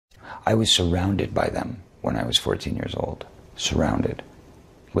I was surrounded by them when I was 14 years old. Surrounded.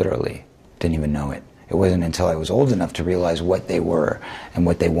 Literally. Didn't even know it. It wasn't until I was old enough to realize what they were and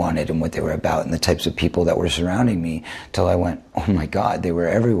what they wanted and what they were about and the types of people that were surrounding me till I went, oh my God, they were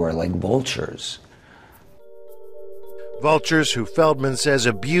everywhere like vultures. Vultures who Feldman says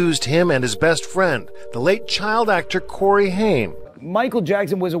abused him and his best friend, the late child actor Corey Haim. Michael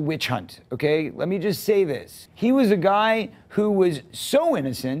Jackson was a witch hunt, okay? Let me just say this. He was a guy who was so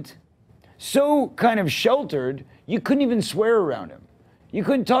innocent, so kind of sheltered, you couldn't even swear around him. You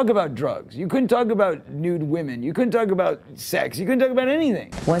couldn't talk about drugs. You couldn't talk about nude women. You couldn't talk about sex. You couldn't talk about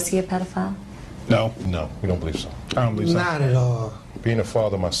anything. Was he a pedophile? No, we don't believe so. I don't believe so. Not at all. Being a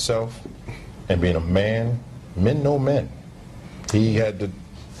father myself and being a man, men know men. He had the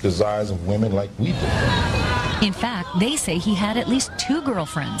desires of women like we did. In fact, they say he had at least 2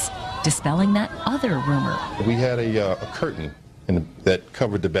 girlfriends, dispelling that other rumor. We had a curtain that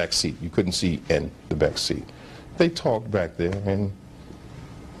covered the back seat. You couldn't see in the back seat. They talked back there and,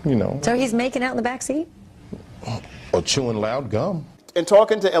 you know. So he's making out in the back seat? Or chewing loud gum. In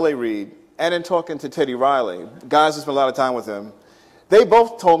talking to L.A. Reid and in talking to Teddy Riley, guys who spent a lot of time with him, they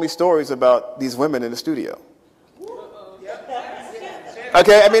both told me stories about these women in the studio.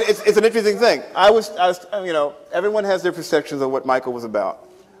 Okay, I mean, it's an interesting thing. I was, you know, everyone has their perceptions of what Michael was about.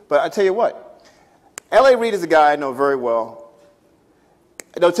 But I tell you what, L.A. Reid is a guy I know very well.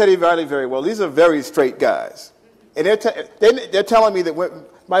 I know Teddy Riley very well. These are very straight guys. And they're telling me that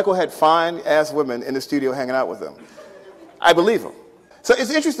Michael had fine-ass women in the studio hanging out with him. I believe them. So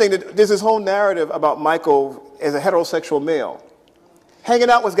it's interesting that there's this whole narrative about Michael as a heterosexual male, hanging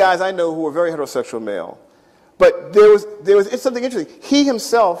out with guys I know who are very heterosexual male. But it's something interesting. He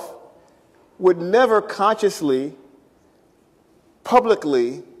himself would never consciously,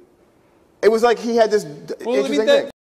 publicly, it was like he had this interesting thing.